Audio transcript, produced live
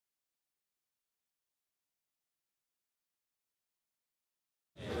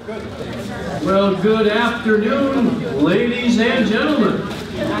Well, good afternoon, ladies and gentlemen.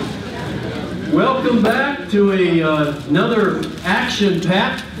 Welcome back to another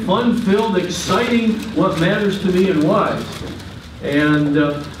action-packed, fun-filled, exciting What Matters to Me and Why. And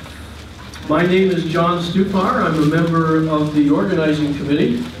my name is John Stupar. I'm a member of the organizing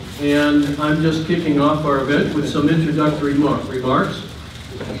committee, and I'm just kicking off our event with some introductory remarks.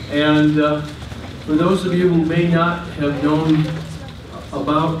 And for those of you who may not have known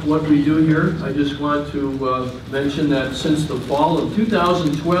about what we do here, I just want to mention that since the fall of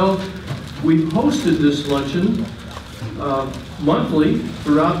 2012, we've hosted this luncheon monthly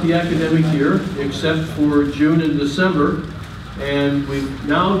throughout the academic year, except for June and December. And we've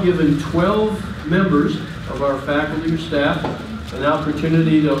now given 12 members of our faculty or staff an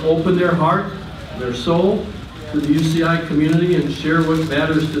opportunity to open their heart, their soul, to the UCI community and share what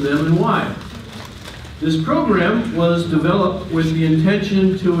matters to them and why. This program was developed with the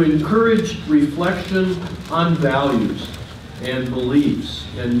intention to encourage reflection on values and beliefs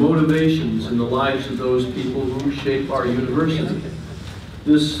and motivations in the lives of those people who shape our university.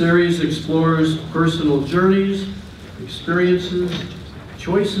 This series explores personal journeys, experiences,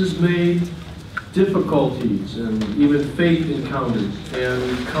 choices made, difficulties, and even faith encounters,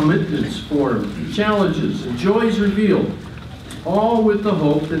 and commitments formed, challenges and joys revealed, all with the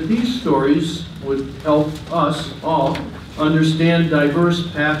hope that these stories would help us all understand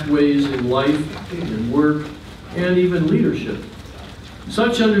diverse pathways in life, in work, and even leadership.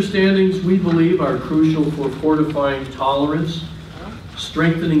 Such understandings, we believe, are crucial for fortifying tolerance,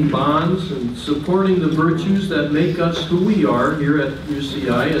 strengthening bonds, and supporting the virtues that make us who we are here at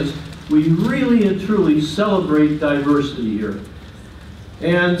UCI as we really and truly celebrate diversity here.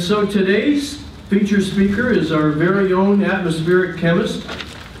 And so today's featured speaker is our very own atmospheric chemist,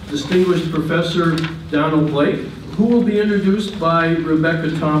 distinguished Professor Donald Blake, who will be introduced by Rebecca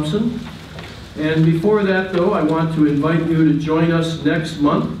Thompson. And before that, though, I want to invite you to join us next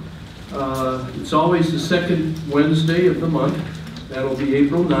month. It's always the second Wednesday of the month. That'll be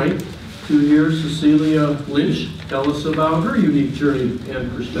April 9th, to hear Cecilia Lynch tell us about her unique journey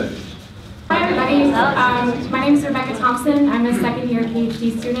and perspectives. Hi everybody, my name is Rebecca Thompson. I'm a second-year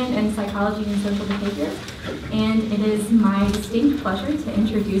PhD student in psychology and social behavior, and it is my distinct pleasure to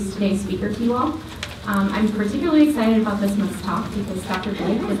introduce today's speaker to you all. I'm particularly excited about this month's talk because Dr.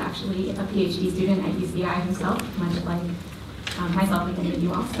 Blake is actually a PhD student at UCI himself, much like myself and many of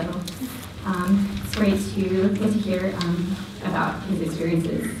you all. So it's great to get to hear about his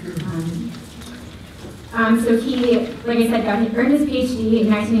experiences. So he, like I said, earned his PhD in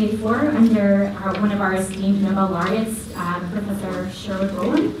 1984 under one of our esteemed Nobel laureates, Professor Sherwood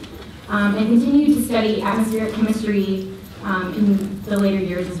Rowland, and continued to study atmospheric chemistry in the later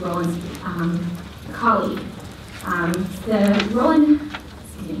years as Rowland's colleague. The Rowland,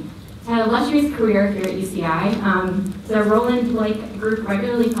 had an illustrious career here at UCI. The Rowland group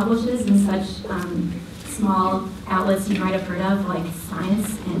regularly publishes in such small outlets you might have heard of, like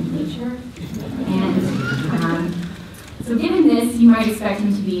Science and Nature. And so given this, you might expect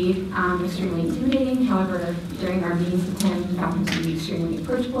him to be extremely intimidating. However, during our meetings with him, we found him to be extremely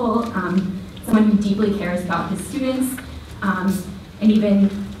approachable, someone who deeply cares about his students, and even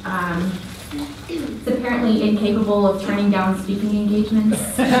is apparently incapable of turning down speaking engagements.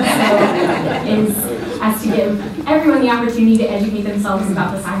 So has to give everyone the opportunity to educate themselves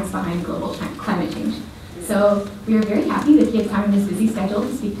about the science behind global climate change. So we are very happy that he had time in his busy schedule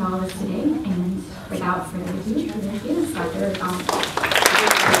to speak to all of us today. And without further ado, here he is, Dr. Donald.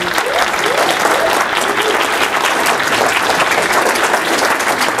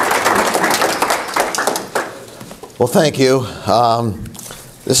 Well, thank you.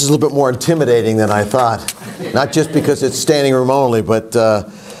 This is a little bit more intimidating than I thought. Not just because it's standing room only, but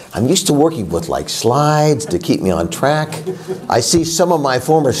I'm used to working with like slides to keep me on track. I see some of my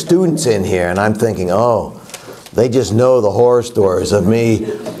former students in here and I'm thinking, oh, they just know the horror stories of me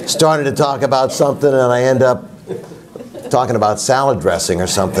starting to talk about something and I end up talking about salad dressing or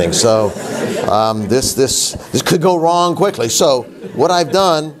something. So this could go wrong quickly. So what I've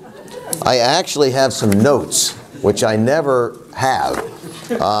done, I actually have some notes, which I never have.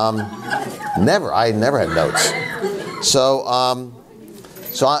 I never had notes. So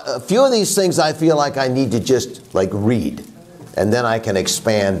a few of these things I feel like I need to just like read, and then I can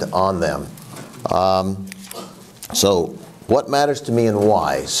expand on them. So what matters to me and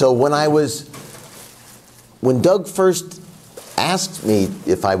why? So when Doug first asked me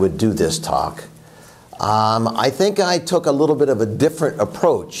if I would do this talk, I think I took a little bit of a different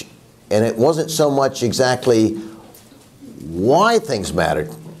approach, and it wasn't so much exactly why things mattered,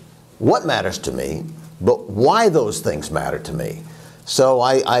 what matters to me, but why those things matter to me. So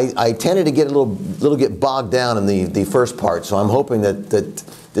I tended to get a little get bogged down in the first part, so I'm hoping that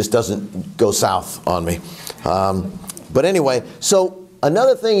this doesn't go south on me. But anyway, so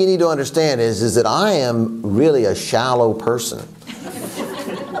another thing you need to understand is that I am really a shallow person.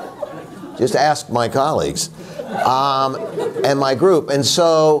 Just ask my colleagues and my group. And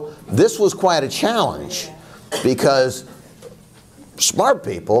so this was quite a challenge because smart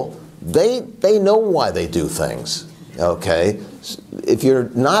people, they know why they do things, okay? If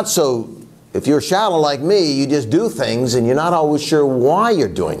you're shallow like me, you just do things and you're not always sure why you're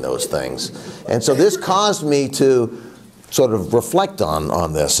doing those things. And so this caused me to sort of reflect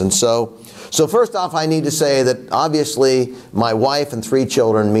on this. And so first off, I need to say that obviously my wife and 3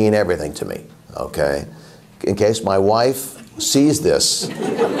 children mean everything to me, okay? In case my wife sees this.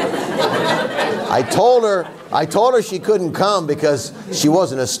 I told her she couldn't come because she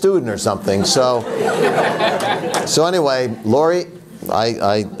wasn't a student or something. So anyway, Lori,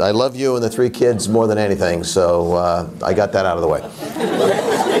 I love you and the 3 kids more than anything. So I got that out of the way.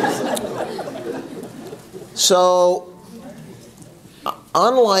 So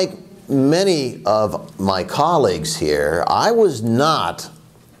unlike many of my colleagues here, I was not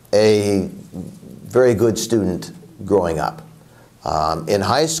a very good student growing up. In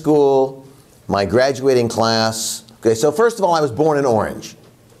high school, my graduating class, okay, so first of all, I was born in Orange,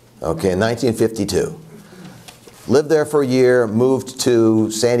 okay, in 1952. Lived there for a year, moved to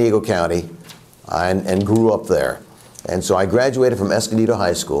San Diego County, and grew up there. And so I graduated from Escondido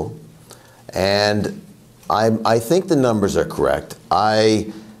High School, and I think the numbers are correct.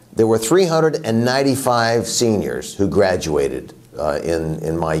 There were 395 seniors who graduated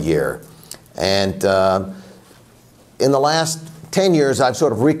in my year. And in the last 10 years, I've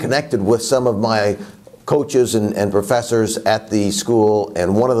sort of reconnected with some of my coaches and professors at the school,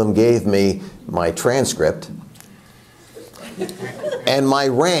 and one of them gave me my transcript and my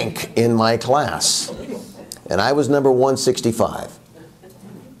rank in my class. And I was number 165.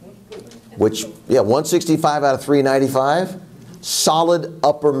 Which, yeah, 165 out of 395, solid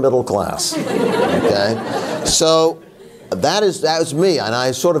upper middle class, okay? So that was me, and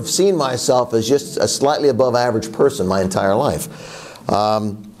I sort of seen myself as just a slightly above average person my entire life.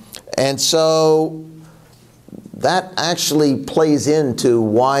 And so that actually plays into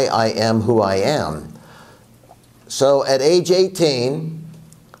why I am who I am. So at age 18,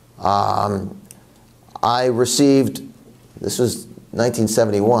 I received, this was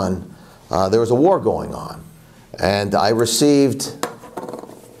 1971, there was a war going on, and I received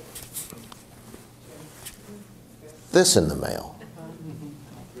this in the mail.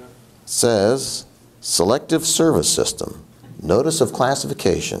 It says, Selective Service System, Notice of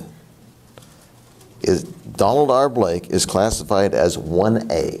Classification. Donald R. Blake is classified as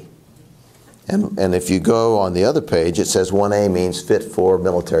 1A. And if you go on the other page, it says 1A means fit for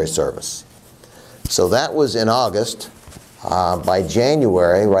military service. So that was in August. By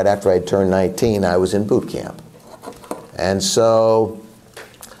January, right after I turned 19, I was in boot camp. And so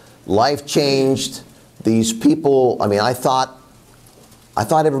life changed. These people, I mean, I thought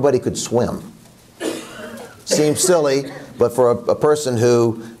everybody could swim. Seems silly, but for a person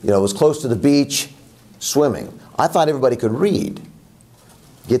who, was close to the beach, swimming, I thought everybody could read.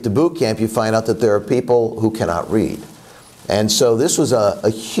 Get to boot camp, you find out that there are people who cannot read. And so this was a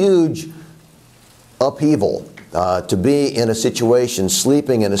huge upheaval. To be in a situation,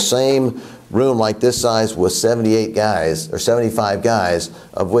 sleeping in the same room like this size with 78 guys, or 75 guys,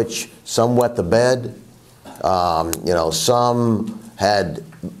 of which some wet the bed, some had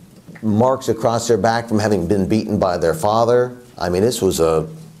marks across their back from having been beaten by their father. I mean, this was a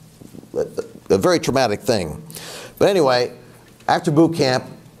very traumatic thing. But anyway, after boot camp,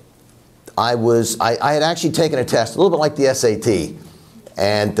 I had actually taken a test, a little bit like the SAT,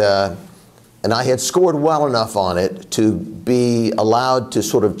 and I had scored well enough on it to be allowed to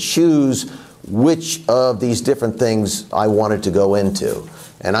sort of choose which of these different things I wanted to go into.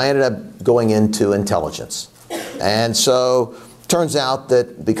 And I ended up going into intelligence. And so turns out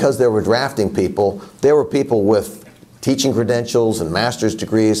that because they were drafting people, there were people with teaching credentials and master's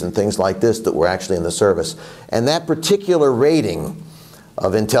degrees and things like this that were actually in the service. And that particular rating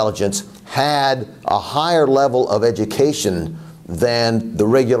of intelligence had a higher level of education than the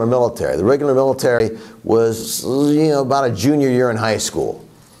regular military. The regular military was, about a junior year in high school.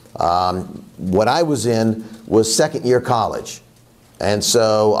 What I was in was second year college. And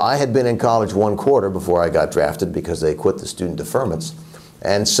so I had been in college 1 quarter before I got drafted because they quit the student deferments.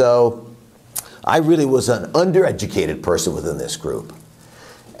 And so I really was an undereducated person within this group.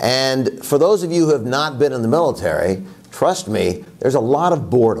 And for those of you who have not been in the military, trust me, there's a lot of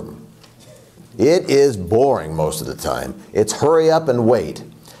boredom. It is boring most of the time. It's hurry up and wait.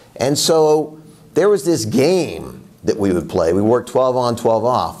 And so there was this game that we would play. We worked 12 on, 12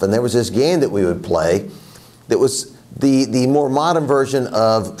 off. And there was this game that we would play that was the more modern version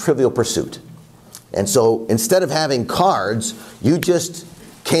of Trivial Pursuit. And so instead of having cards, you just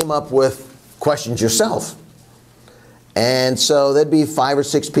came up with questions yourself. And so there'd be 5 or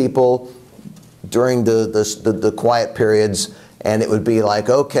 6 people during the quiet periods, and it would be like,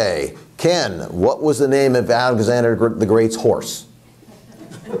 okay, Ken, what was the name of Alexander the Great's horse?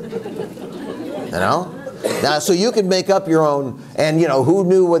 You know? Now, so you could make up your own, and you know, who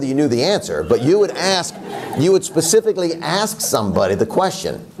knew whether you knew the answer, but you would specifically ask somebody the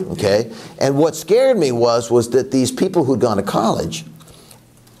question, okay? And what scared me was that these people who'd gone to college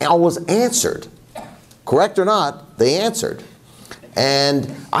always answered. Correct or not, they answered.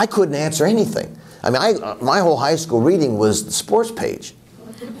 And I couldn't answer anything. I mean, my whole high school reading was the sports page.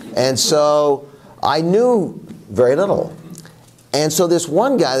 And so I knew very little. And so this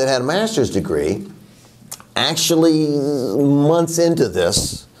one guy that had a master's degree, actually months into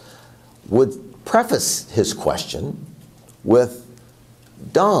this, would preface his question with,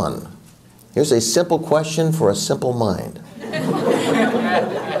 Don, here's a simple question for a simple mind.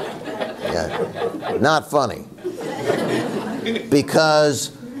 Yeah, not funny.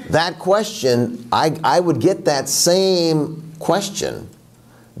 Because that question, I would get that same question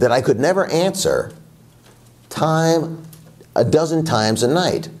that I could never answer a dozen times a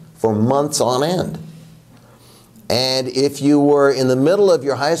night for months on end. And if you were in the middle of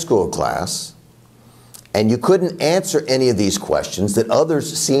your high school class and you couldn't answer any of these questions that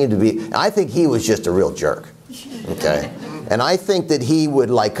others seemed to be, I think he was just a real jerk, okay? And I think that he would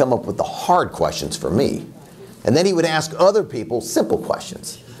like come up with the hard questions for me. And then he would ask other people simple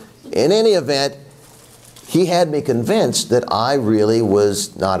questions. In any event, he had me convinced that I really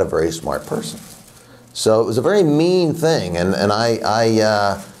was not a very smart person. So it was a very mean thing, and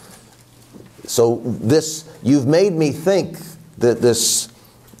so this, you've made me think that this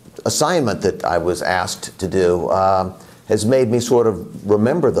assignment that I was asked to do has made me sort of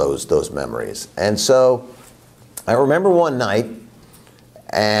remember those memories. And so I remember one night,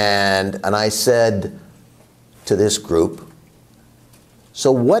 and I said to this group,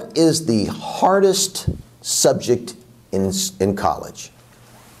 so what is the hardest subject in college?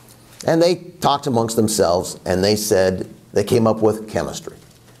 And they talked amongst themselves, and they said, they came up with chemistry.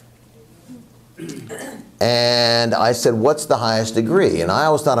 And I said, what's the highest degree? And I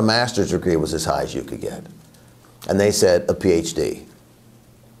always thought a master's degree was as high as you could get. And they said, a PhD.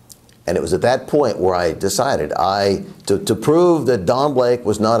 And it was at that point where I decided to prove that Don Blake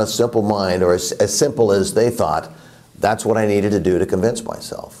was not a simple mind, or as simple as they thought, that's what I needed to do to convince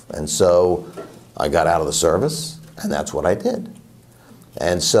myself. And so I got out of the service, and that's what I did.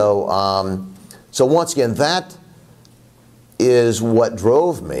 And so, so once again, that is what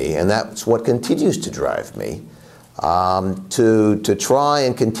drove me, and that's what continues to drive me, to try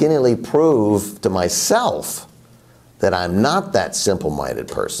and continually prove to myself that I'm not that simple-minded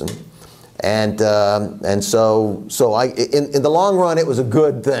person. And so in the long run, it was a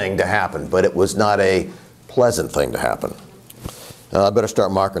good thing to happen, but it was not a pleasant thing to happen. I better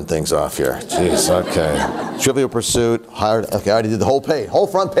start marking things off here. Jeez, okay. Trivial Pursuit, hired, okay, I already did the whole page, whole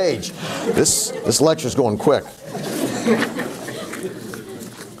front page. This lecture's going quick.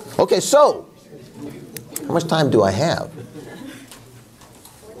 Okay, so, how much time do I have?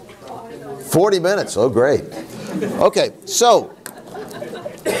 40 minutes, oh great. Okay, so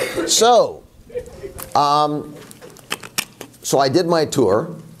I did my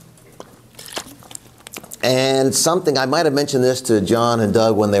tour. And something, I might have mentioned this to John and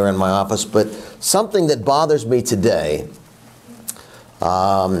Doug when they were in my office, but something that bothers me today,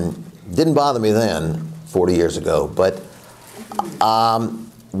 didn't bother me then, 40 years ago, but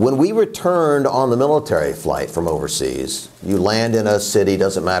when we returned on the military flight from overseas, you land in a city,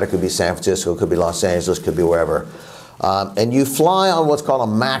 doesn't matter, it could be San Francisco, it could be Los Angeles, it could be wherever, and you fly on what's called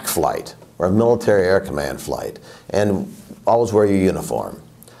a MAC flight, or a military air command flight, and always wear your uniform.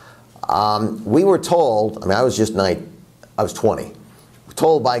 We were told, I mean, I was 20,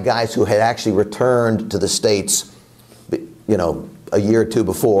 told by guys who had actually returned to the States, you know, a year or two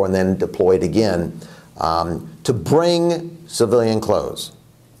before and then deployed again, to bring civilian clothes.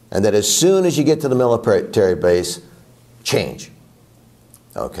 And that as soon as you get to the military base, change.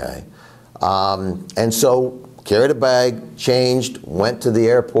 Okay. And so carried a bag, changed, went to the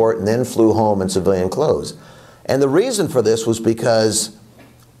airport, and then flew home in civilian clothes. And the reason for this was because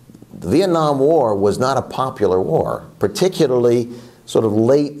the Vietnam War was not a popular war, particularly sort of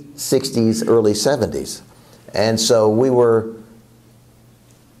late 60s, early 70s. And so we were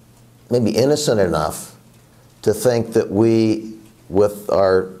maybe innocent enough to think that we, with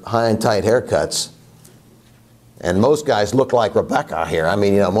our high and tight haircuts, and most guys look like Rebecca here. I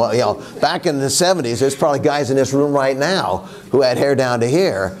mean, back in the 70s, there's probably guys in this room right now who had hair down to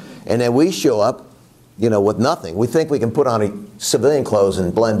here, and then we show up, with nothing. We think we can put on civilian clothes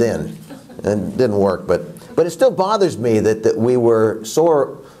and blend in, and it didn't work. But it still bothers me that we were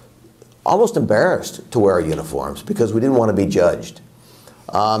almost embarrassed to wear our uniforms because we didn't want to be judged.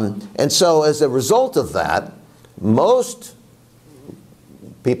 And so as a result of that, most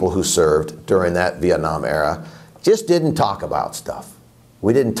people who served during that Vietnam era just didn't talk about stuff.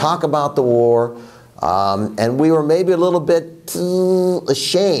 We didn't talk about the war, and we were maybe a little bit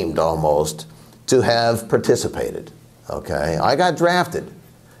ashamed almost to have participated. Okay, I got drafted,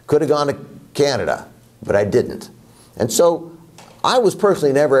 could have gone to Canada, but I didn't. And so I was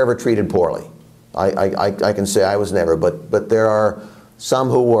personally never ever treated poorly. I can say I was never, but there are some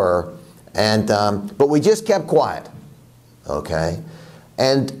who were, and but we just kept quiet. Okay,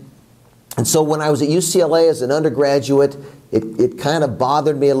 and so when I was at UCLA as an undergraduate, it kind of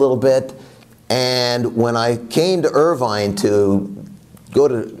bothered me a little bit. And when I came to Irvine to go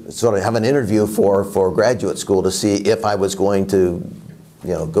to sort of have an interview for graduate school to see if I was going to,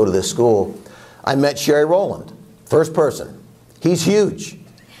 go to this school, I met Sherry Rowland, first person. He's huge.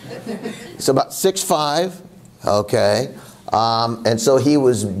 He's about 6'5", okay? And so he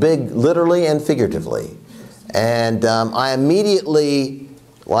was big literally and figuratively. And I immediately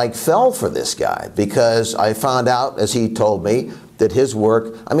fell for this guy because I found out, as he told me, that his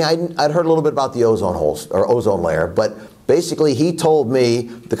work, I'd heard a little bit about the ozone holes, or ozone layer, but basically he told me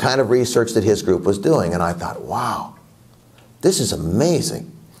the kind of research that his group was doing, and I thought, wow, this is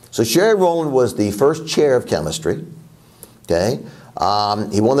amazing. So Sherry Rowland was the first chair of chemistry, okay?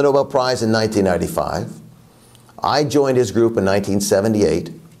 He won the Nobel Prize in 1995. I joined his group in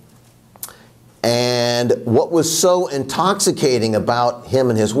 1978. And what was so intoxicating about him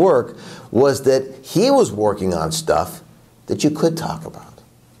and his work was that he was working on stuff that you could talk about.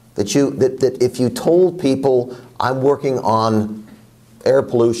 That if you told people, I'm working on air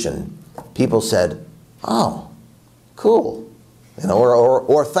pollution, people said, oh, cool,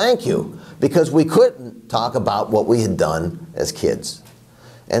 or thank you, because we couldn't talk about what we had done as kids.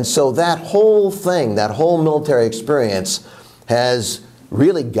 And so that whole thing, that whole military experience has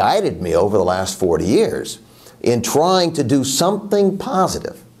really guided me over the last 40 years in trying to do something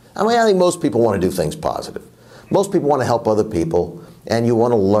positive. I think most people want to do things positive. Most people want to help other people, and you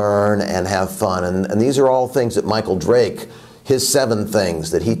want to learn and have fun. And these are all things that Michael Drake, his 7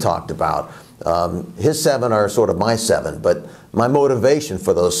 things that he talked about. His 7 are sort of my 7, but my motivation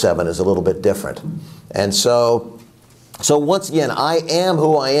for those 7 is a little bit different. And so once again, I am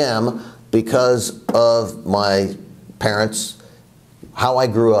who I am because of my parents, how I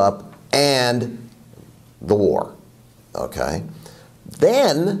grew up, and the war, okay?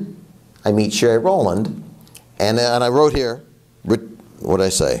 Then I meet Sherry Rowland, and I wrote here, what did I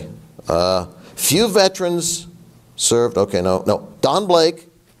say? Few veterans served, okay, no. Don Blake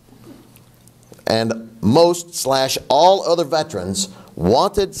and most/all other veterans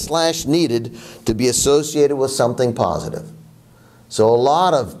wanted/needed to be associated with something positive. So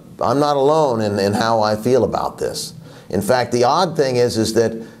I'm not alone in how I feel about this. In fact, the odd thing is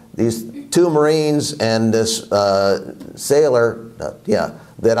that these 2 Marines and this sailor,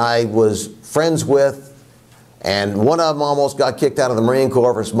 that I was friends with, and one of them almost got kicked out of the Marine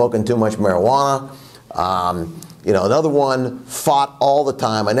Corps for smoking too much marijuana. Another one fought all the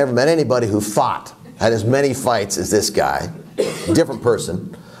time. I never met anybody who had as many fights as this guy, different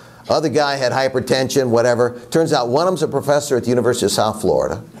person. Other guy had hypertension, whatever. Turns out one of them's a professor at the University of South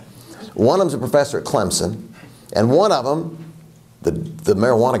Florida. One of them's a professor at Clemson. And one of them, the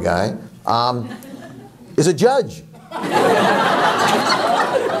marijuana guy, is a judge.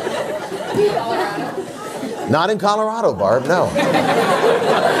 Not in Colorado, Barb, no.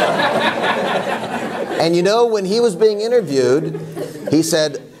 And when he was being interviewed, he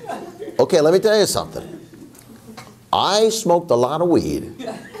said, okay, let me tell you something. I smoked a lot of weed,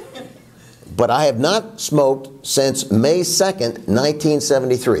 but I have not smoked since May 2nd,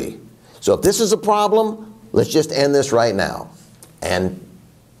 1973. So if this is a problem, let's just end this right now. And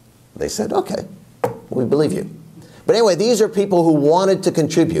they said, okay, we believe you. But anyway, these are people who wanted to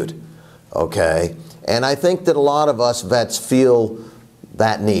contribute, okay? And I think that a lot of us vets feel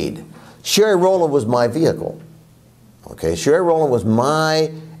that need. Sherry Rowland was my vehicle, okay? Sherry Rowland was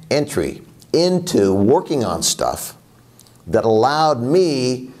my entry into working on stuff that allowed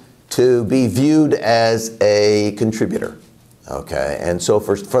me to be viewed as a contributor, okay? And so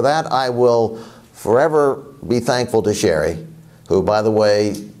for that, I will forever be thankful to Sherry, who, by the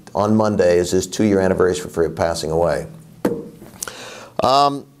way, on Monday is his 2-year anniversary for passing away.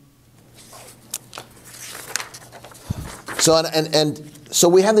 So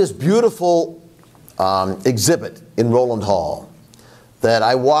we have this beautiful exhibit in Rowland Hall that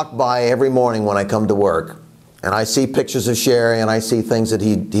I walk by every morning when I come to work, and I see pictures of Sherry and I see things that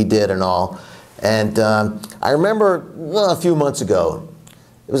he did and all. And I remember a few months ago,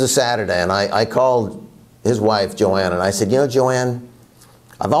 it was a Saturday, and I called his wife, Joanne, and I said, you know, Joanne,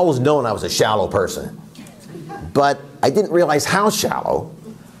 I've always known I was a shallow person, but I didn't realize how shallow,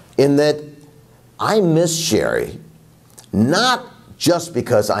 in that I miss Sherry, not just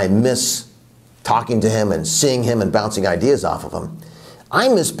because I miss talking to him and seeing him and bouncing ideas off of him. I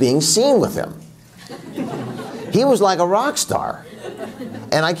miss being seen with him. He was like a rock star.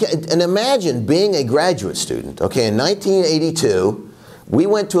 And imagine being a graduate student. Okay, in 1982, we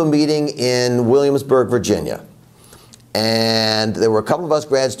went to a meeting in Williamsburg, Virginia. And there were a couple of us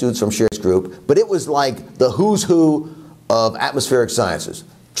grad students from Sherry's group, but it was like the who's who of atmospheric sciences.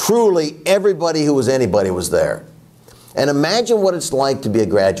 Truly, everybody who was anybody was there. And imagine what it's like to be a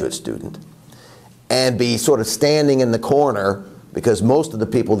graduate student and be sort of standing in the corner, because most of the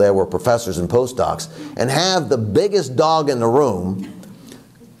people there were professors and postdocs, and have the biggest dog in the room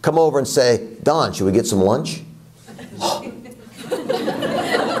come over and say, Don, should we get some lunch?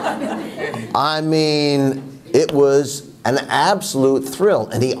 I mean, it was an absolute thrill.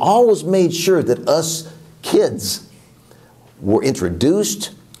 And he always made sure that us kids were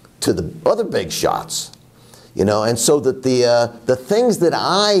introduced to the other big shots. You know, and so that the things that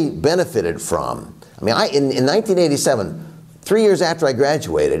I benefited from, I mean, in 1987, 3 years after I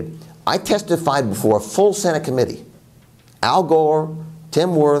graduated, I testified before a full Senate committee. Al Gore,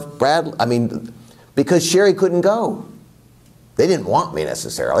 Tim Wirth, Brad, I mean, because Sherry couldn't go. They didn't want me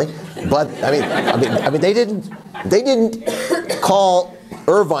necessarily, but I mean, they didn't call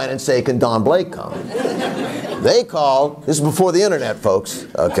Irvine and say, can Don Blake come? They called, this is before the internet, folks,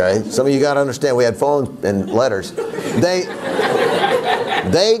 okay? Some of you got to understand, we had phones and letters. They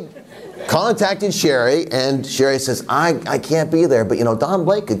contacted Sherry, and Sherry says, I can't be there, but you know, Don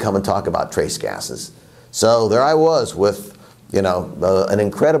Blake could come and talk about trace gases. So there I was with, you know, an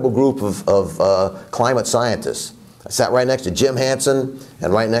incredible group of climate scientists. I sat right next to Jim Hansen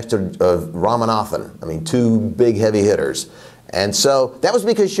and right next to Ramanathan. I mean, two big heavy hitters. And so that was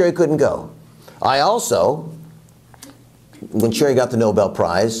because Sherry couldn't go. I also, when Sherry got the Nobel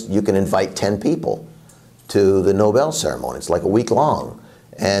Prize, you can invite 10 people to the Nobel ceremony. It's like a week long.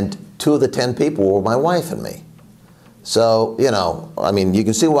 And 2 of the 10 people were my wife and me. So, you know, I mean, you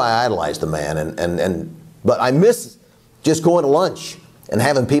can see why I idolize the man. But I miss just going to lunch and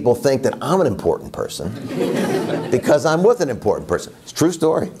having people think that I'm an important person because I'm with an important person. It's a true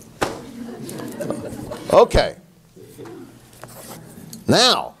story. Okay.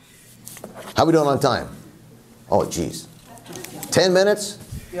 Now, how are we doing on time? Oh, geez. 10 minutes?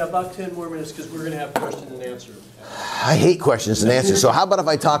 Yeah, about 10 more minutes, because we're going to have questions and answers. I hate questions and answers, so how about if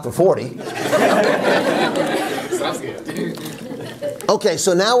I talk for 40? Sounds good. Okay,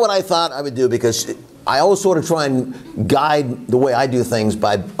 so now what I thought I would do, because I always sort of try and guide the way I do things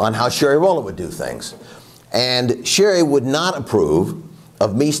on how Sherry Rowland would do things. And Sherry would not approve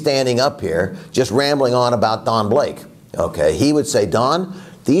of me standing up here just rambling on about Don Blake. Okay, he would say, Don,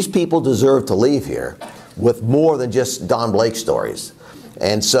 these people deserve to leave here with more than just Don Blake stories.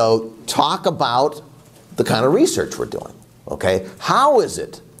 And so talk about the kind of research we're doing. Okay, how is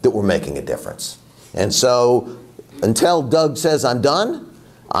it that we're making a difference? And so until Doug says I'm done,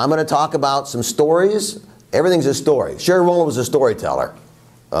 I'm going to talk about some stories. Everything's a story. Sherry Rowland was a storyteller.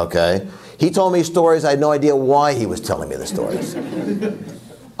 Okay, he told me stories. I had no idea why he was telling me the stories.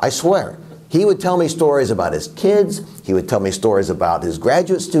 I swear. He would tell me stories about his kids. He would tell me stories about his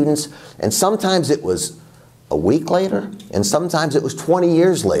graduate students. And sometimes it was a week later, and sometimes it was 20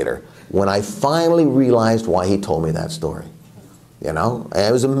 years later when I finally realized why he told me that story. You know, and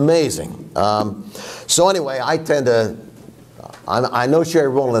it was amazing. So anyway, I tend to, I know Sherry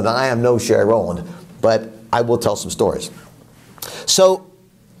Rowland and I am no Sherry Rowland, but I will tell some stories. So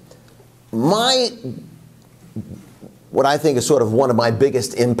what I think is sort of one of my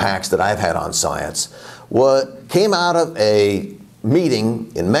biggest impacts that I've had on science came out of a meeting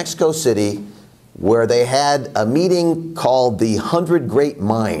in Mexico City where they had a meeting called the 100 Great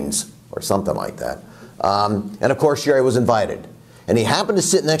Minds or something like that. And of course Sherry was invited. And he happened to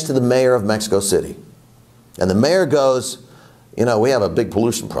sit next to the mayor of Mexico City. And the mayor goes, you know, we have a big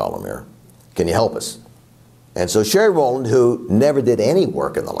pollution problem here. Can you help us? And so Sherry Rowland, who never did any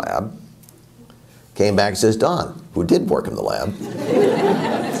work in the lab, came back and says, Don, who did work in the lab,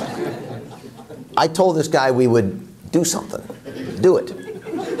 I told this guy we would do something. Do it.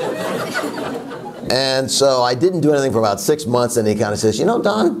 And so I didn't do anything for about 6 months, and he kind of says, you know,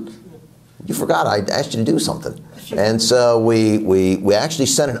 Don, you forgot I asked you to do something. And so we actually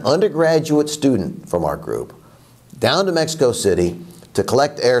sent an undergraduate student from our group down to Mexico City to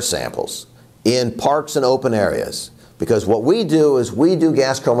collect air samples in parks and open areas. Because what we do is we do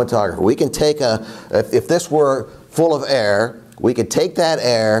gas chromatography. We can take if this were full of air, we could take that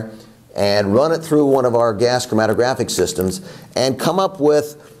air and run it through one of our gas chromatographic systems and come up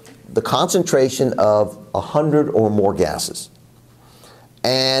with the concentration of 100 or more gases.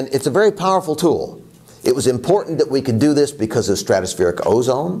 And it's a very powerful tool. It was important that we could do this because of stratospheric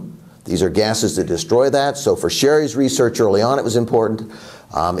ozone. These are gases that destroy that. So for Sherry's research early on, it was important.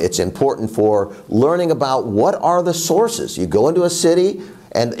 It's important for learning about what are the sources. You go into a city,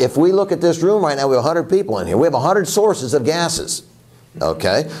 and if we look at this room right now, we have 100 people in here. We have 100 sources of gases.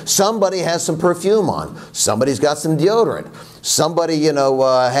 Okay? Somebody has some perfume on. Somebody's got some deodorant. Somebody, you know,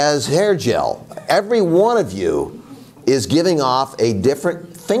 has hair gel. Every one of you is giving off a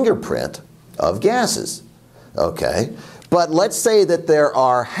different fingerprint of gases. Okay? But let's say that there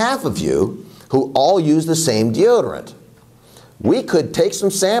are half of you who all use the same deodorant. We could take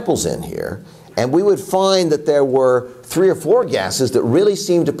some samples in here, and we would find that there were 3 or 4 gases that really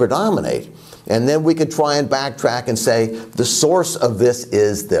seemed to predominate. And then we could try and backtrack and say, the source of this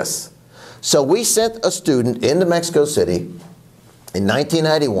is this. So we sent a student into Mexico City in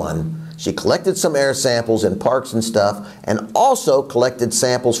 1991. She collected some air samples in parks and stuff, and also collected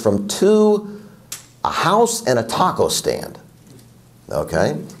samples from a house and a taco stand.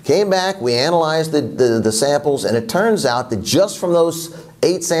 Okay? Came back, we analyzed the samples, and it turns out that just from those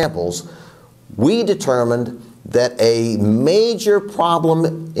 8 samples, we determined that a major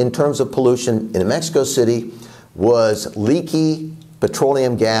problem in terms of pollution in Mexico City was leaky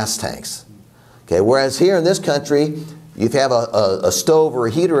petroleum gas tanks. Okay? Whereas here in this country, if you have a stove or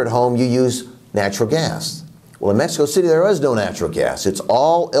a heater at home, you use natural gas. Well, in Mexico City, there is no natural gas. It's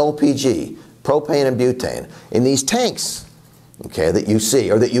all LPG, propane and butane, in these tanks, okay, that you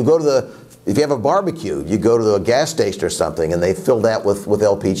see, or that you go to if you have a barbecue, you go to a gas station or something, and they fill that with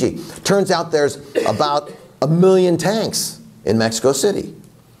LPG. Turns out there's about 1 million tanks in Mexico City,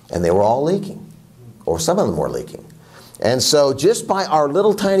 and they were all leaking, or some of them were leaking. And so just by our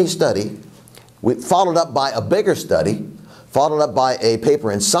little tiny study, we followed up by a bigger study, followed up by a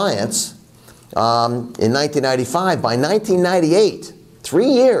paper in Science in 1995. By 1998, 3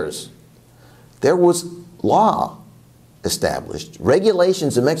 years, there was law established,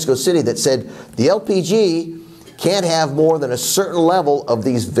 regulations in Mexico City that said the LPG can't have more than a certain level of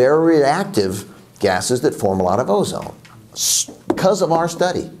these very reactive gases that form a lot of ozone, because of our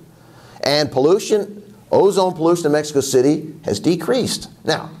study. And pollution, ozone pollution in Mexico City has decreased.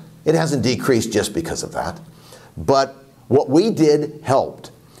 Now, it hasn't decreased just because of that, but what we did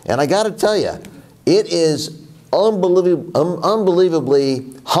helped. And I got to tell you, it is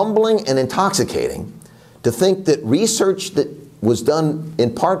unbelievably humbling and intoxicating to think that research that was done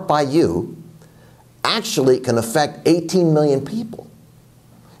in part by you actually can affect 18 million people.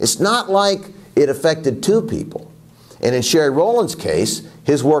 It's not like it affected 2 people. And in Sherry Rowland's case,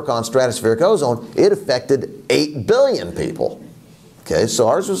 his work on stratospheric ozone, it affected 8 billion people. Okay, so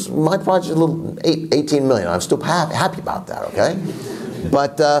my project was a little 18 million. I'm still happy about that, okay?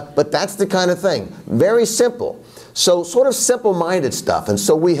 But that's the kind of thing. Very simple. So sort of simple-minded stuff. And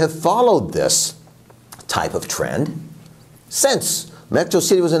so we have followed this type of trend since. Mexico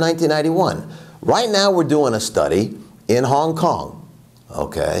City was in 1991. Right now we're doing a study in Hong Kong,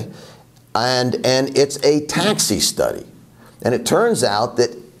 okay? And it's a taxi study. And it turns out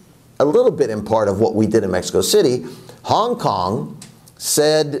that a little bit in part of what we did in Mexico City, Hong Kong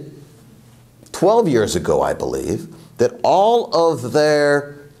said 12 years ago, I believe, that all of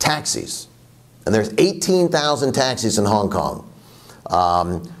their taxis, and there's 18,000 taxis in Hong Kong,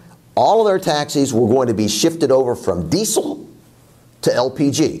 all of their taxis were going to be shifted over from diesel to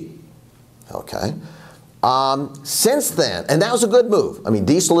LPG. Okay? Since then, and that was a good move. I mean,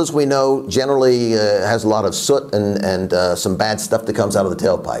 diesel, as we know, generally has a lot of soot and some bad stuff that comes out of the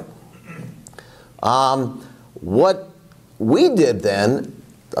tailpipe. What we did then,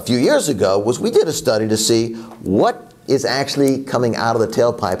 a few years ago, was we did a study to see what is actually coming out of the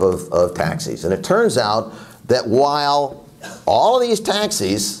tailpipe of taxis. And it turns out that while all of these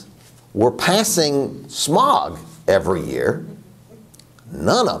taxis were passing smog every year,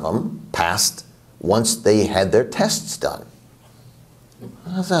 none of them passed once they had their tests done.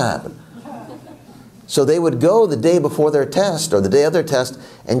 How does that happen? So they would go the day before their test or the day of their test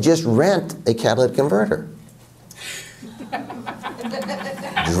and just rent a catalytic converter.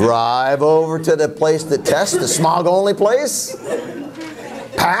 Drive over to the place that tests, the smog-only place,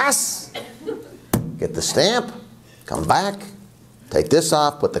 pass, get the stamp, come back, take this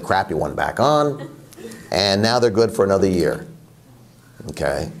off, put the crappy one back on, and now they're good for another year.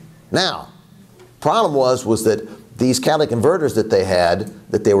 Okay? Now, problem was that these catalytic converters that they had,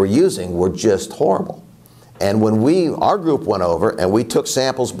 that they were using, were just horrible. And when our group went over and we took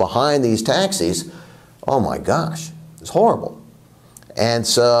samples behind these taxis, oh my gosh, it's horrible. And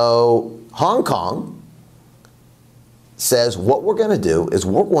so Hong Kong says what we're going to do is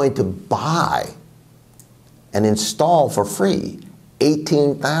we're going to buy and install for free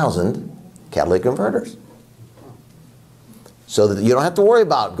 18,000 catalytic converters. So that you don't have to worry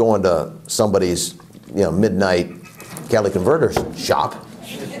about going to somebody's midnight catalytic converters shop.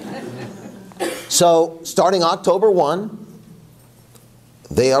 So starting October 1,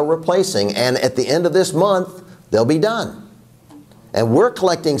 they are replacing, and at the end of this month, they'll be done. And we're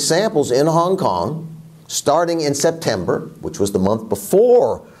collecting samples in Hong Kong starting in September, which was the month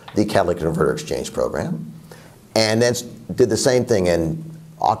before the catalytic converter exchange program, and then did the same thing in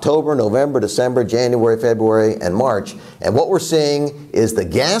October, November, December, January, February, and March. And what we're seeing is the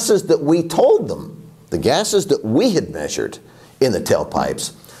gases that we told them, the gases that we had measured in the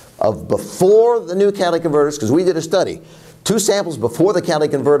tailpipes of before the new catalytic converters, because we did a study, 2 samples before the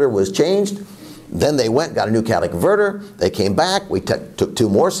catalytic converter was changed. Then they went, got a new catalytic converter, they came back, we took 2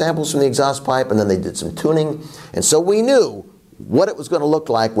 more samples from the exhaust pipe, and then they did some tuning. And so we knew what it was going to look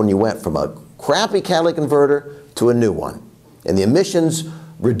like when you went from a crappy catalytic converter to a new one. And the emissions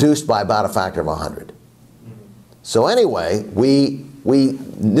reduced by about a factor of 100. So anyway, we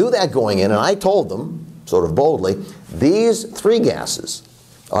knew that going in, and I told them, sort of boldly, these 3 gases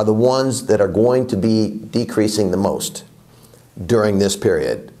are the ones that are going to be decreasing the most during this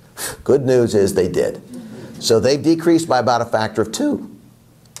period. Good news is they did. So they've decreased by about a factor of 2.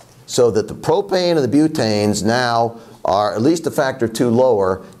 So that the propane and the butanes now are at least a factor of 2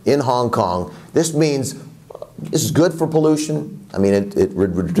 lower in Hong Kong. This means this is good for pollution. I mean, it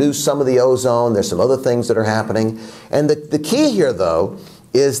would reduce some of the ozone. There's some other things that are happening. And the key here, though,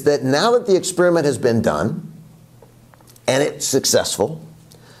 is that now that the experiment has been done, and it's successful,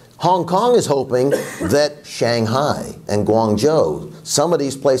 Hong Kong is hoping that Shanghai and Guangzhou, some of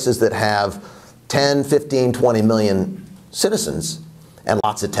these places that have 10, 15, 20 million citizens and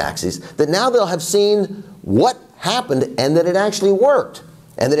lots of taxis, that now they'll have seen what happened and that it actually worked,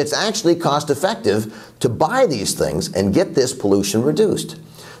 and that it's actually cost effective to buy these things and get this pollution reduced.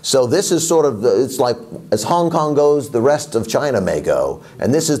 So this is sort of, it's like as Hong Kong goes, the rest of China may go,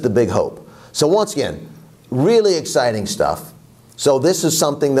 and this is the big hope. So once again, really exciting stuff. So this is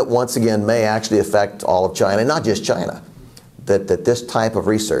something that once again may actually affect all of China, and not just China, that this type of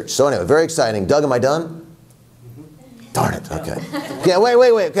research. So anyway, very exciting. Doug, am I done? Darn it, okay. Yeah,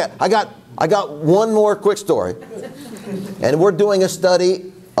 wait, okay. I got one more quick story. And we're doing a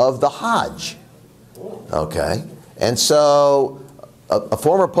study of the Hajj. Okay. And so a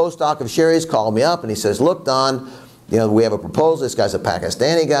former postdoc of Sherry's called me up and he says, look, Don, we have a proposal. This guy's a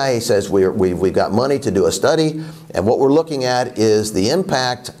Pakistani guy. He says we've got money to do a study, and what we're looking at is the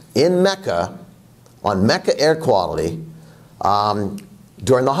impact in Mecca on Mecca air quality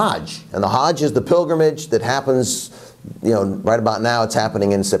during the Hajj. And the Hajj is the pilgrimage that happens, right about now. It's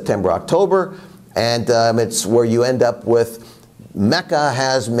happening in September, October, and it's where you end up with Mecca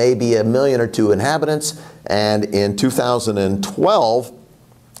has maybe 1 million or 2 inhabitants, and in 2012.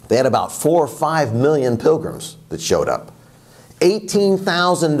 They had about 4 or 5 million pilgrims that showed up.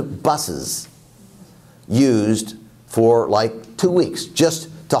 18,000 buses used for like 2 weeks just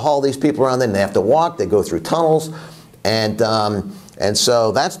to haul these people around. Then they have to walk, they go through tunnels. And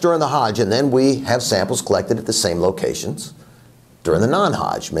so that's during the Hajj. And then we have samples collected at the same locations during the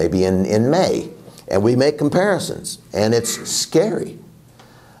non-Hajj, maybe in May. And we make comparisons. And it's scary.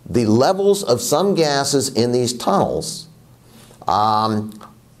 The levels of some gases in these tunnels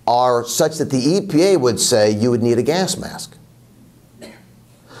are such that the EPA would say you would need a gas mask.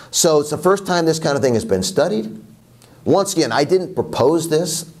 So it's the first time this kind of thing has been studied. Once again, I didn't propose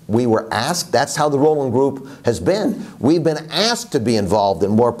this. We were asked. That's how the Rowland Group has been. We've been asked to be involved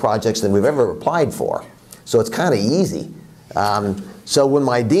in more projects than we've ever applied for. So it's kind of easy. So when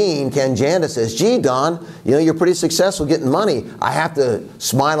my dean, Ken Janda, says, gee, Don, you're pretty successful getting money, I have to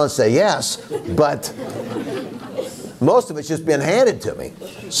smile and say yes, but most of it's just been handed to me.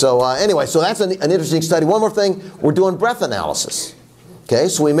 So anyway, so that's an interesting study. One more thing, we're doing breath analysis. Okay,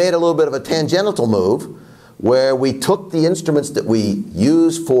 so we made a little bit of a tangential move where we took the instruments that we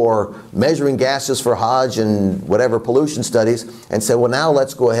use for measuring gases for Hajj and whatever pollution studies and said, well, now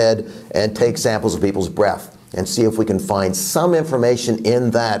let's go ahead and take samples of people's breath and see if we can find some information in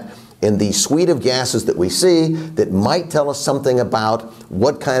that in the suite of gases that we see that might tell us something about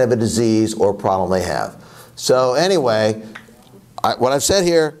what kind of a disease or problem they have. So anyway, what I've said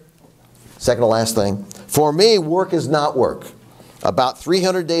here, second to last thing, for me, work is not work. About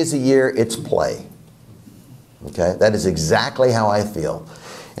 300 days a year, it's play. Okay, that is exactly how I feel.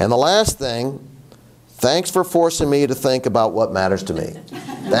 And the last thing, thanks for forcing me to think about what matters to me.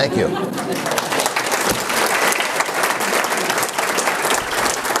 Thank you.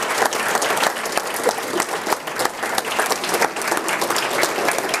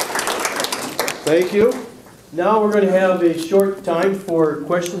 Thank you. Now we're going to have a short time for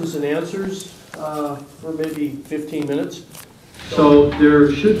questions and answers for maybe 15 minutes. So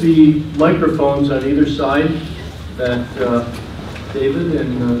there should be microphones on either side that David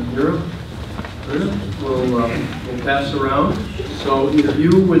and Mira will pass around. So if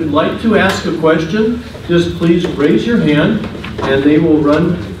you would like to ask a question, just please raise your hand and they will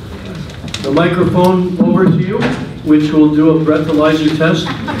run the microphone over to you, which will do a breathalyzer test.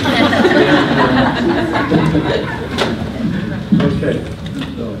 Okay.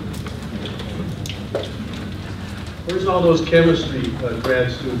 So, where's all those chemistry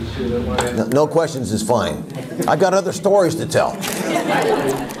grad students here that want to... No questions is fine. I got other stories to tell.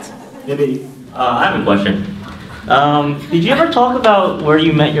 Maybe, I have a question. Did you ever talk about where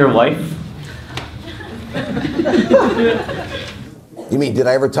you met your wife? You mean, did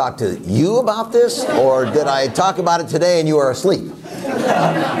I ever talk to you about this? Or did I talk about it today and you were asleep?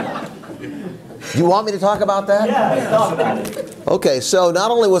 Do you want me to talk about that? Yeah, talk about it. Okay, so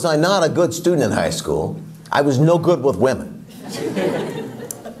not only was I not a good student in high school, I was no good with women.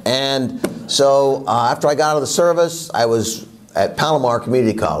 And so after I got out of the service, I was at Palomar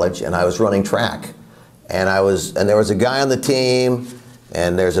Community College and I was running track. And there was a guy on the team,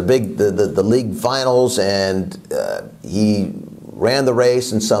 and there's a big, the league finals, and he ran the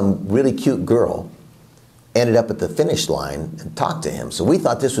race, and some really cute girl ended up at the finish line and talked to him. So we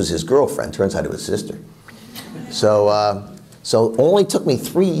thought this was his girlfriend. Turns out it was his sister. So, so it only took me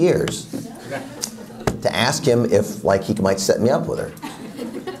 3 years to ask him if, like, he might set me up with her.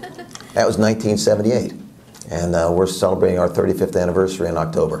 That was 1978. And we're celebrating our 35th anniversary in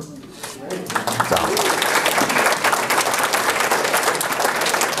October. So.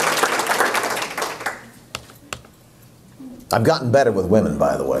 I've gotten better with women,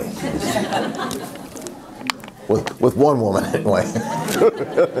 by the way. With one woman, anyway.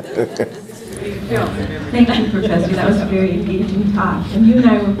 Thank you, Professor. That was a very engaging talk. And you and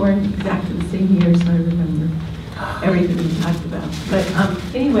I were born exactly the same year, so I remember everything we talked about. But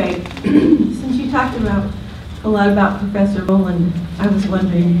anyway, since you talked a lot about Professor Rowland, I was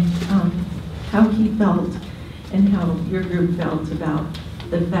wondering how he felt and how your group felt about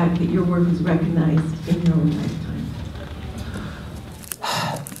the fact that your work was recognized in your own lifetime.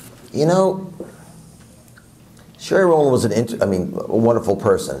 You know, Sherry Rowland was a wonderful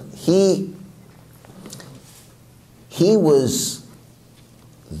person. He was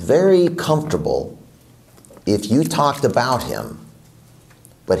very comfortable if you talked about him,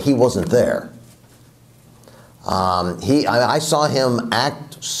 but he wasn't there. I saw him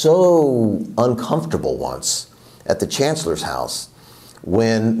act so uncomfortable once at the Chancellor's house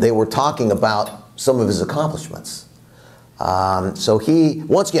when they were talking about some of his accomplishments. So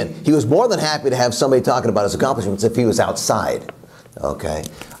once again, he was more than happy to have somebody talking about his accomplishments if he was outside. Okay,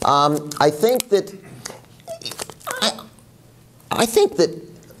 I think that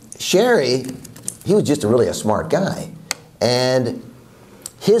Sherry, he was just really a smart guy, and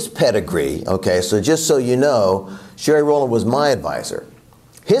his pedigree. Okay, so just so you know, Sherry Rowland was my advisor.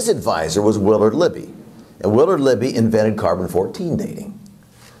 His advisor was Willard Libby, and Willard Libby invented carbon-14 dating.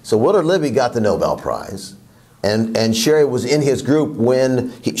 So Willard Libby got the Nobel Prize. And Sherry was in his group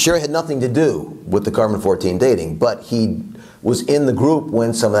when Sherry had nothing to do with the carbon-14 dating, but he was in the group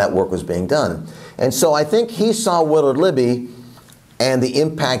when some of that work was being done. And so I think he saw Willard Libby and the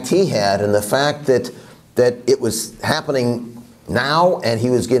impact he had, and the fact that it was happening now and he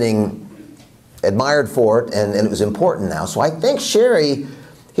was getting admired for it, and it was important now. So I think Sherry,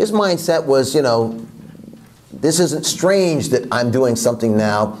 his mindset was, you know, this isn't strange that I'm doing something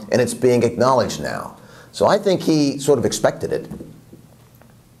now and it's being acknowledged now. So I think he sort of expected it,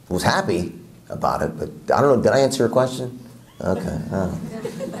 was happy about it, but I don't know, did I answer your question? Okay.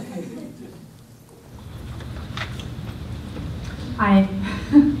 Hi.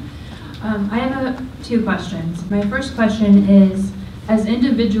 I have two questions. My first question is, as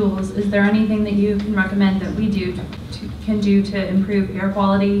individuals, is there anything that you can recommend that we can do to improve air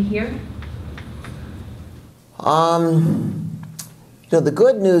quality here? You know, the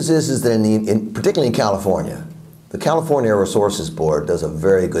good news is that particularly in California, the California Air Resources Board does a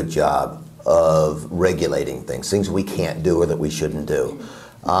very good job of regulating things we can't do or that we shouldn't do.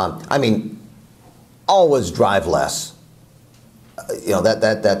 I mean, always drive less.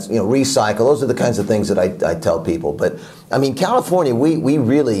 That's recycle. Those are the kinds of things that I tell people. But I mean, California,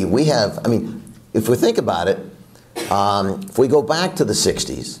 we have. I mean, if we think about it, if we go back to the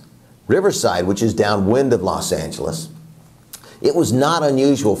 '60s, Riverside, which is downwind of Los Angeles, it was not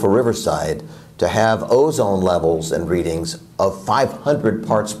unusual for Riverside to have ozone levels and readings of 500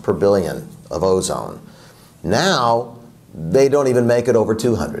 parts per billion of ozone. Now, they don't even make it over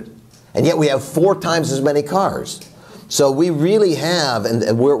 200. And yet we have 4 times as many cars. So we really have,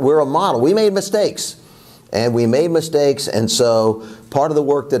 and we're a model. We made mistakes. And so part of the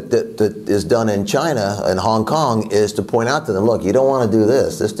work that is done in China and Hong Kong is to point out to them, look, you don't want to do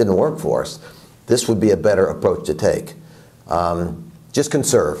this. This didn't work for us. This would be a better approach to take. Just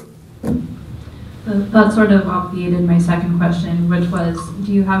conserve. That sort of obviated my second question, which was,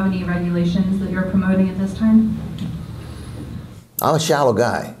 do you have any regulations that you're promoting at this time? I'm a shallow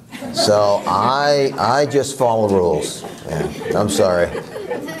guy, so I just follow rules. Yeah, I'm sorry.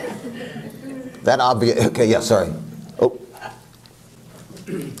 That obvious. Okay, yeah, sorry. Oh,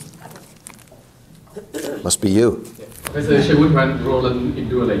 must be you. Professor Sherwood went Roland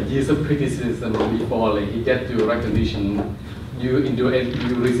into like years of criticism before like he get to recognition. You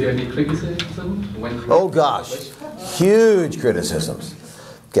receive any criticism? Oh gosh, huge criticisms.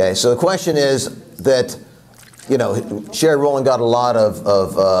 Okay, so the question is that, Sherry Rowland got a lot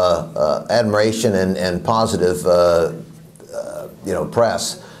of admiration and positive,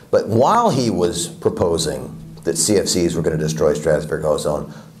 press. But while he was proposing that CFCs were going to destroy stratospheric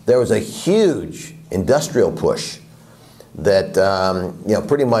ozone, there was a huge industrial push that,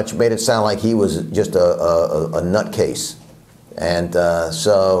 pretty much made it sound like he was just a nutcase. And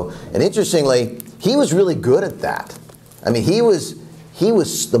and interestingly, he was really good at that. I mean, he was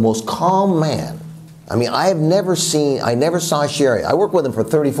the most calm man. I mean, I never saw Sherry. I worked with him for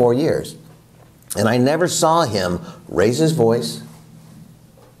 34 years, and I never saw him raise his voice,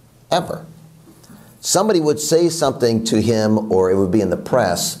 ever. Somebody would say something to him, or it would be in the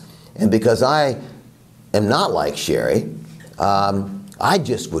press, and because I am not like Sherry, I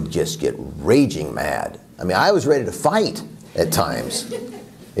would get raging mad. I mean, I was ready to fight at times,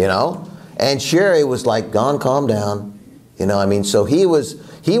 and Sherry was like, calm down, I mean, so he was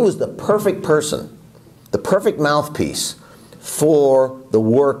the perfect person, the perfect mouthpiece for the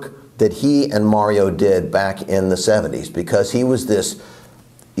work that he and Mario did back in the 70s, because he was this,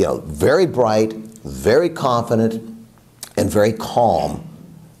 very bright, very confident, and very calm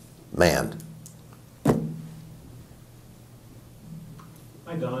man.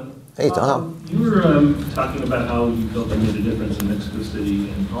 Hi, Don. Hey, Tom. You were talking about how you felt that made a difference in Mexico City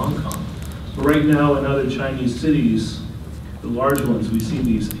and Hong Kong. But right now in other Chinese cities, the large ones, we see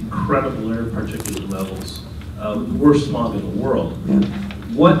these incredible air particulate levels, the worst smog in the world. Yeah.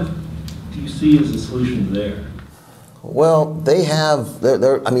 What do you see as a solution there? Well, they have,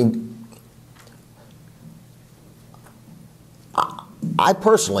 I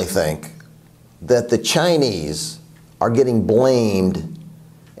personally think that the Chinese are getting blamed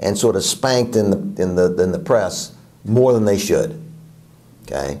and sort of spanked in the press more than they should.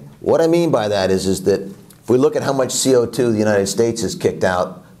 Okay? What I mean by that is that if we look at how much CO2 the United States has kicked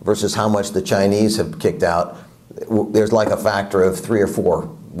out versus how much the Chinese have kicked out, there's like a factor of 3 or 4.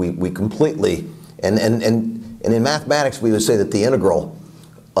 We completely, and in mathematics we would say that the integral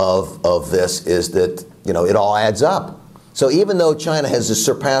of this is that, it all adds up. So even though China has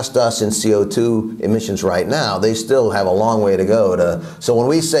surpassed us in CO2 emissions right now, they still have a long way to go. So when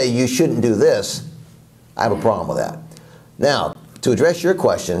we say you shouldn't do this, I have a problem with that. Now, to address your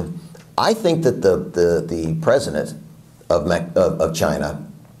question, I think that the president of China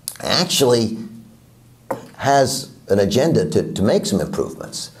actually has an agenda to make some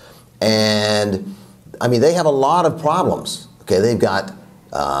improvements. And, I mean, they have a lot of problems. Okay, they've got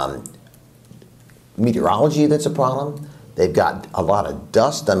meteorology that's a problem. They've got a lot of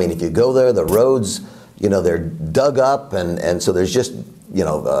dust. I mean, if you go there, the roads, they're dug up, and so there's just,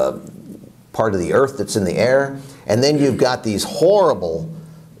 part of the earth that's in the air. And then you've got these horrible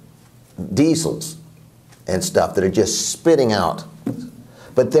diesels and stuff that are just spitting out.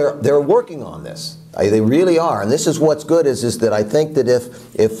 But they're working on this. They really are. And this is what's good is that I think that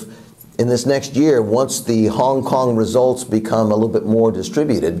if in this next year, once the Hong Kong results become a little bit more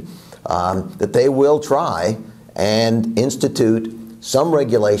distributed, that they will try and institute some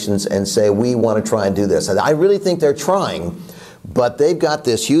regulations and say, we want to try and do this. And I really think they're trying, but they've got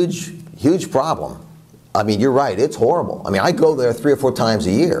this huge problem. I mean, you're right, it's horrible. I mean, I go there 3 or 4 times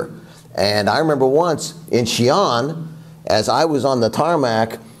a year, And I remember once in Xi'an, as I was on the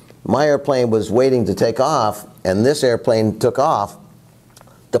tarmac, my airplane was waiting to take off, and this airplane took off.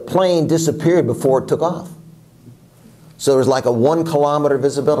 The plane disappeared before it took off. So there was like a 1 kilometer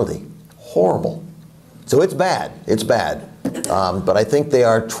visibility. Horrible. So it's bad. It's bad. But I think they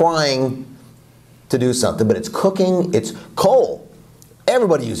are trying to do something. But it's cooking. It's coal.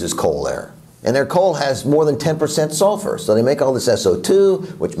 Everybody uses coal there. And their coal has more than 10% sulfur. So they make all this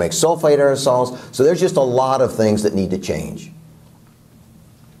SO2, which makes sulfate aerosols. So there's just a lot of things that need to change.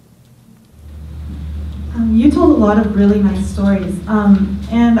 You told a lot of really nice stories.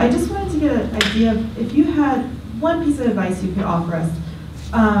 And I just wanted to get an idea of if you had one piece of advice you could offer us.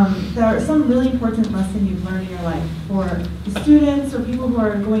 There are some really important lesson you've learned in your life for the students or people who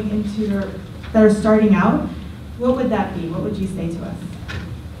are going into that are starting out. What would that be? What would you say to us?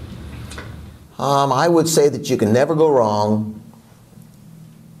 I would say that you can never go wrong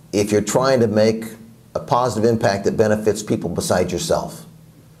if you're trying to make a positive impact that benefits people besides yourself.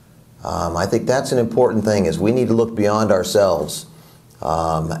 I think that's an important thing, is we need to look beyond ourselves.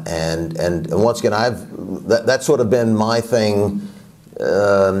 And once again, that's sort of been my thing,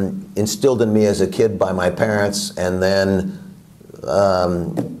 instilled in me as a kid by my parents, and then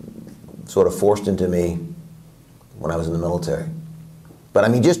sort of forced into me when I was in the military. But I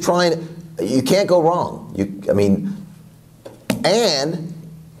mean, just trying, you can't go wrong. And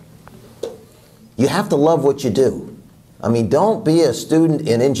you have to love what you do. I mean, don't be a student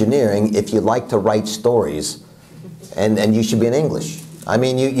in engineering if you like to write stories, and you should be in English. I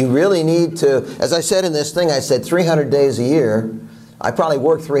mean, you really need to, as I said in this thing, I said 300 days a year. I probably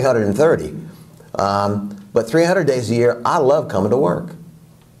work 330. But 300 days a year, I love coming to work.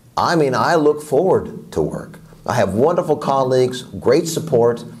 I mean, I look forward to work. I have wonderful colleagues, great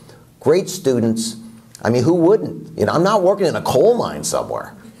support, great students. I mean, who wouldn't? You know, I'm not working in a coal mine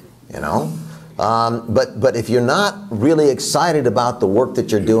somewhere, you know? But if you're not really excited about the work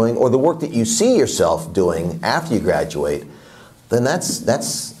that you're doing, or the work that you see yourself doing after you graduate, then that's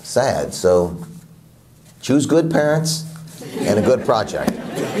sad. So choose good parents and a good project.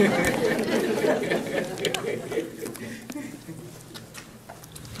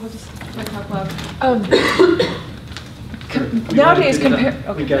 Nowadays,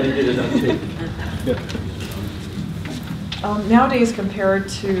 nowadays, compared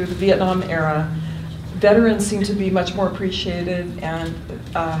to the Vietnam era, veterans seem to be much more appreciated and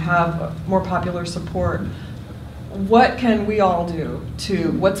have more popular support. What can we all do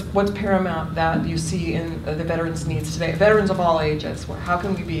to, what's paramount that you see in the veterans' needs today? Veterans of all ages, how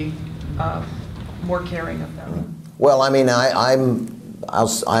can we be more caring of them? Well, I mean,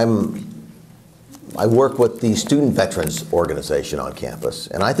 I work with the Student Veterans Organization on campus,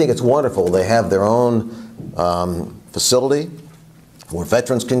 and I think it's wonderful. They have their own facility where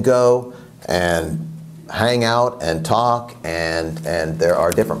veterans can go and hang out and talk, and there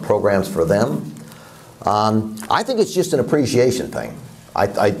are different programs for them. I think it's just an appreciation thing.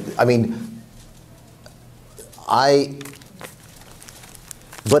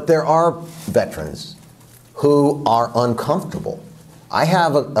 But there are veterans who are uncomfortable. I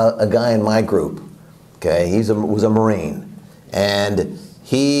have a guy in my group, okay, he was a Marine, and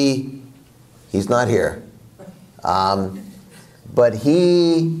he's not here, but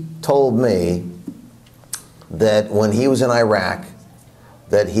he told me that when he was in Iraq,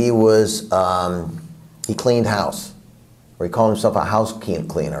 that he was, he cleaned house, or he called himself a house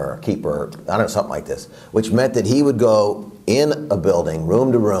cleaner or keeper, I don't know, something like this, which meant that he would go in a building,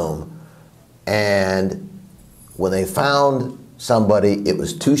 room to room, and when they found somebody, it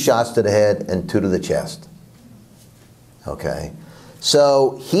was 2 shots to the head and 2 to the chest. Okay,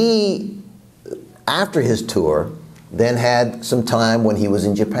 so he, after his tour, then had some time when he was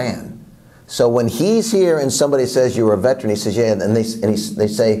in Japan. So when he's here and somebody says you're a veteran, he says, yeah, and they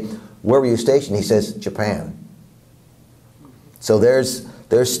say, where were you stationed? He says, Japan. So there's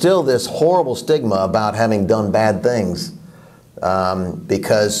still this horrible stigma about having done bad things,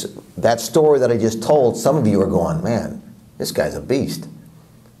 because that story that I just told, some of you are going, man, this guy's a beast.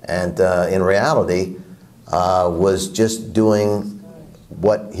 And in reality, was just doing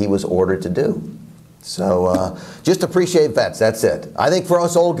what he was ordered to do. So just appreciate vets, that's it. I think for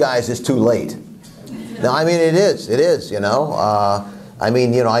us old guys, it's too late. No, I mean, it is, you know. I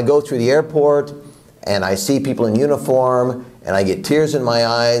mean, you know, I go through the airport and I see people in uniform and I get tears in my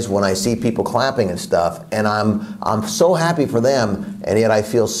eyes when I see people clapping and stuff, and I'm so happy for them, and yet I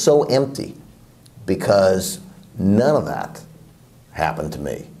feel so empty because none of that happened to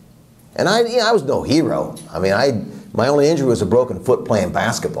me. And I was no hero. I mean, my only injury was a broken foot playing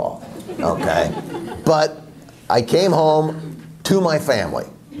basketball, okay? But I came home to my family,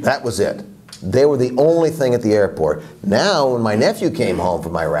 That was it. They were the only thing at the airport. Now, when my nephew came home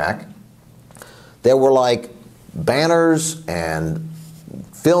from Iraq, there were like banners and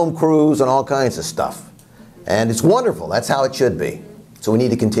film crews and all kinds of stuff. And it's wonderful. That's how it should be. So we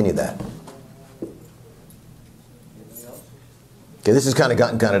need to continue that. Okay, this has kind of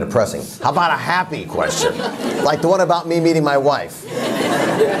gotten kind of depressing. How about a happy question? Like the one about me meeting my wife.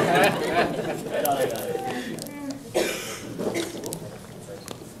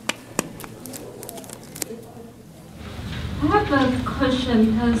 I have a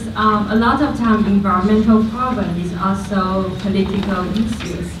question because a lot of time environmental problem is also political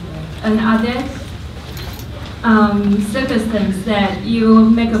issues. And are there circumstances that you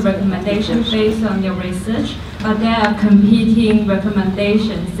make a recommendation based on your research, but there are competing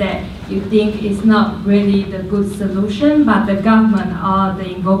recommendations that you think is not really the good solution, but the government or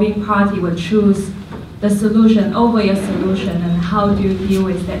the involving party will choose the solution over your solution, and how do you deal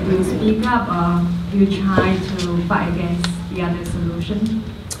with that? Do you speak up or do you try to fight against the other solution?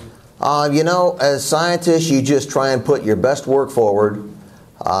 You know, as scientists, you just try and put your best work forward.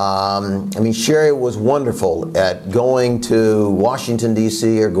 I mean, Sherry was wonderful at going to Washington,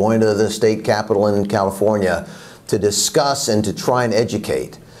 D.C. or going to the state capitol in California to discuss and to try and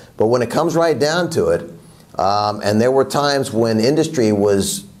educate. But when it comes right down to it, and there were times when industry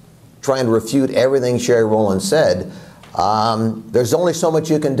was trying to refute everything Sherry Rowland said, there's only so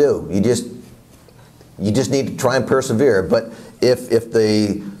much you can do. You just need to try and persevere. But if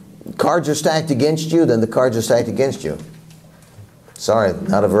the cards are stacked against you, then the cards are stacked against you. Sorry,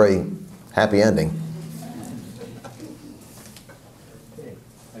 not a very happy ending.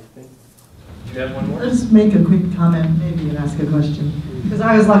 Do you have one more? Let's make a quick comment, maybe, and ask a question. Because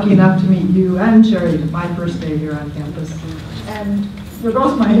I was lucky enough to meet you and Sherry my first day here on campus. And you're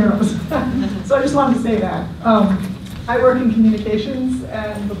both my heroes. So I just wanted to say that. I work in communications,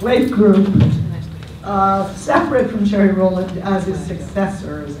 and the Blake Group, separate from Sherry Rowland as his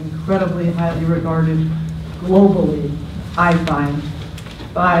successor, is incredibly highly regarded globally, I find,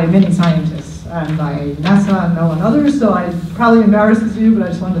 by many scientists and by NASA and Noah and others. So I probably embarrasses you, but I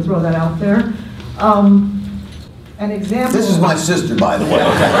just wanted to throw that out there. An example. This is my sister, by the way.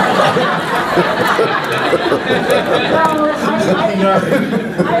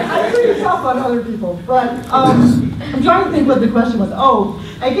 I pretty tough on other people, but I'm trying to think what the question was. Oh,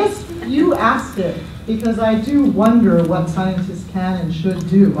 I guess you asked it because I do wonder what scientists can and should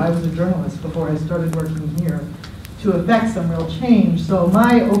do. I was a journalist before I started working here to affect some real change. So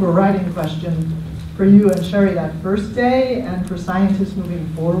my overriding question for you and Sherry that first day and for scientists moving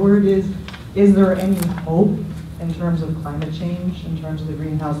forward is there any hope in terms of climate change, in terms of the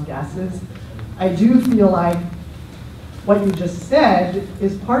greenhouse gases? I do feel like what you just said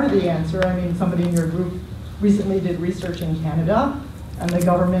is part of the answer. I mean, somebody in your group recently did research in Canada, and the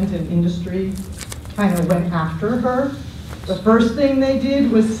government and industry kind of went after her. The first thing they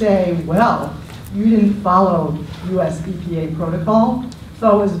did was say, well, you didn't follow US EPA protocol.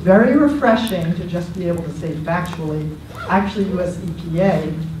 So it was very refreshing to just be able to say factually, actually US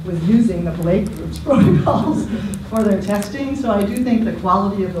EPA was using the Blake Group's protocols for their testing. So I do think the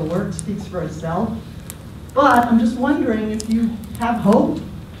quality of the work speaks for itself. But I'm just wondering if you have hope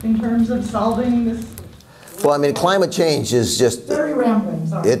in terms of solving this. Well, I mean, climate change is just... Very rambling,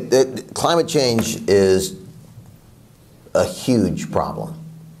 sorry. Climate change is a huge problem,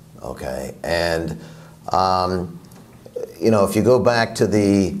 okay? And, you know, if you go back to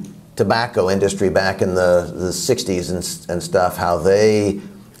the tobacco industry back in the 60s and stuff, how they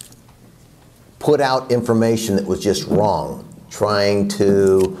put out information that was just wrong, trying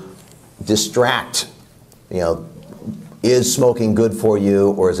to distract, you know, is smoking good for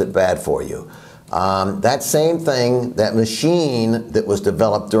you or is it bad for you? That same thing, that machine that was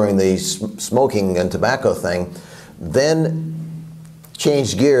developed during the smoking and tobacco thing, then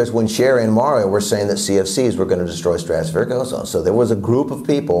changed gears when Sherry and Mario were saying that CFCs were going to destroy stratospheric ozone. So there was a group of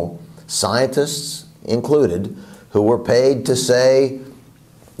people, scientists included, who were paid to say,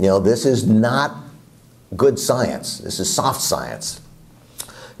 you know, this is not good science. This is soft science.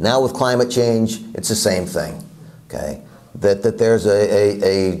 Now with climate change, it's the same thing, okay? That there's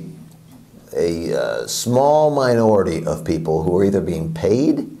a small minority of people who are either being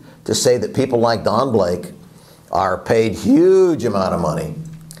paid to say that people like Don Blake are paid huge amount of money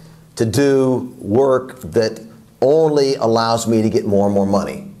to do work that only allows me to get more and more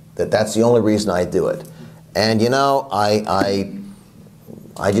money. That's the only reason I do it. And you know, I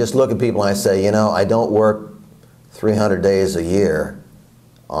just look at people and I say, you know, I don't work 300 days a year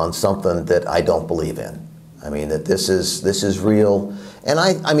on something that I don't believe in. I mean, that this is real. And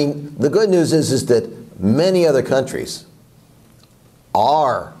I mean, the good news is that many other countries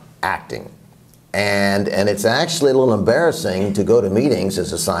are acting. And it's actually a little embarrassing to go to meetings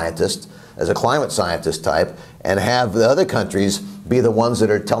as a scientist, as a climate scientist type, and have the other countries be the ones that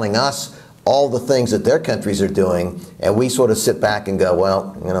are telling us all the things that their countries are doing, and we sort of sit back and go,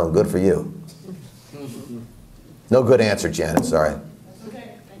 well, you know, good for you. No good answer, Janet, sorry.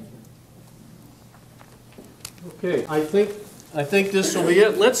 Okay, I think this will be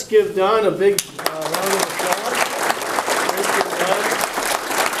it. Let's give Don a big round of applause. Thank you, Don.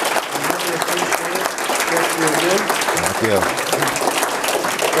 I really appreciate it. Thank you.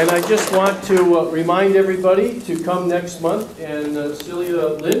 And I just want to remind everybody to come next month, and Celia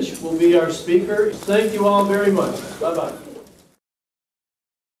Lynch will be our speaker. Thank you all very much. Bye-bye.